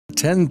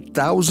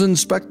10,000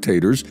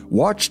 spectators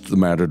watched the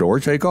Matador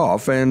take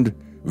off and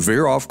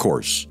veer off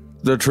course.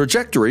 The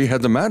trajectory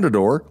had the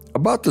Matador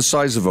about the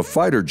size of a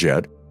fighter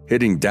jet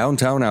hitting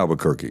downtown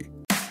Albuquerque.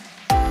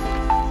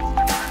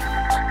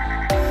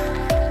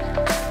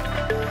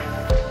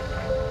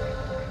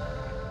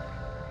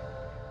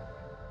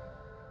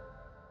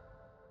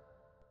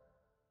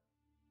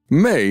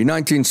 May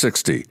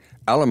 1960,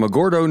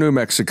 Alamogordo, New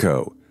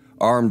Mexico.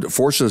 Armed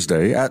Forces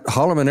Day at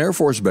Holloman Air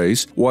Force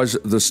Base was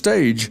the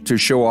stage to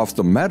show off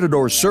the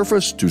Matador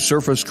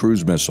surface-to-surface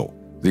cruise missile.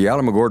 The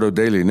Alamogordo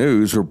Daily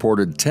News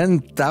reported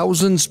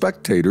 10,000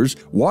 spectators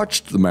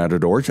watched the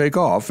Matador take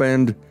off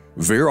and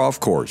veer off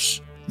course.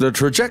 The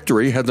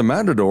trajectory had the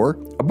Matador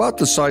about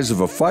the size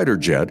of a fighter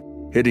jet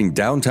hitting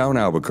downtown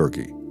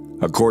Albuquerque.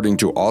 According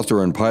to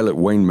author and pilot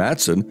Wayne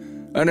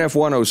Matson, an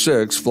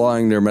F-106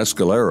 flying near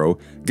Mescalero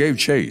gave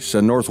chase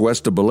and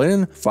northwest of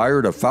Berlin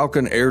fired a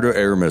Falcon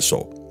air-to-air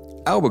missile.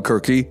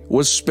 Albuquerque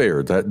was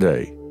spared that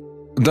day.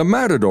 The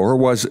Matador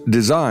was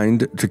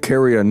designed to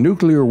carry a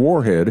nuclear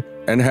warhead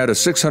and had a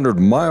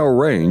 600-mile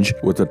range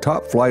with a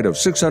top flight of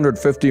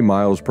 650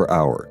 miles per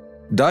hour.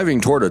 Diving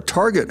toward a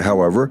target,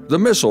 however, the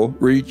missile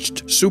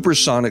reached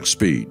supersonic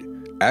speed.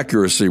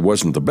 Accuracy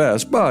wasn't the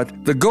best,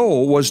 but the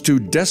goal was to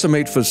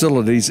decimate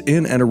facilities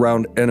in and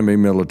around enemy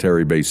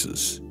military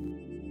bases.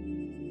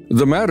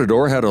 The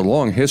Matador had a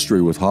long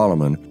history with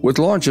Holloman, with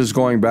launches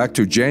going back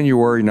to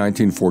January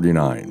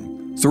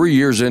 1949. 3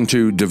 years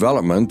into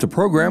development, the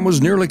program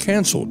was nearly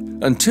canceled,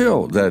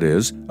 until, that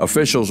is,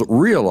 officials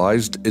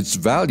realized its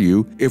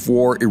value if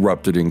war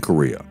erupted in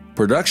Korea.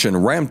 Production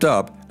ramped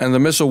up, and the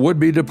missile would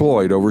be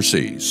deployed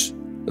overseas.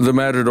 The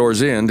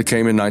Matador's end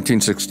came in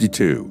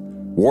 1962.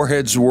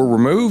 Warheads were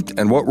removed,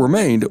 and what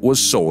remained was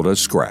sold as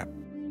scrap.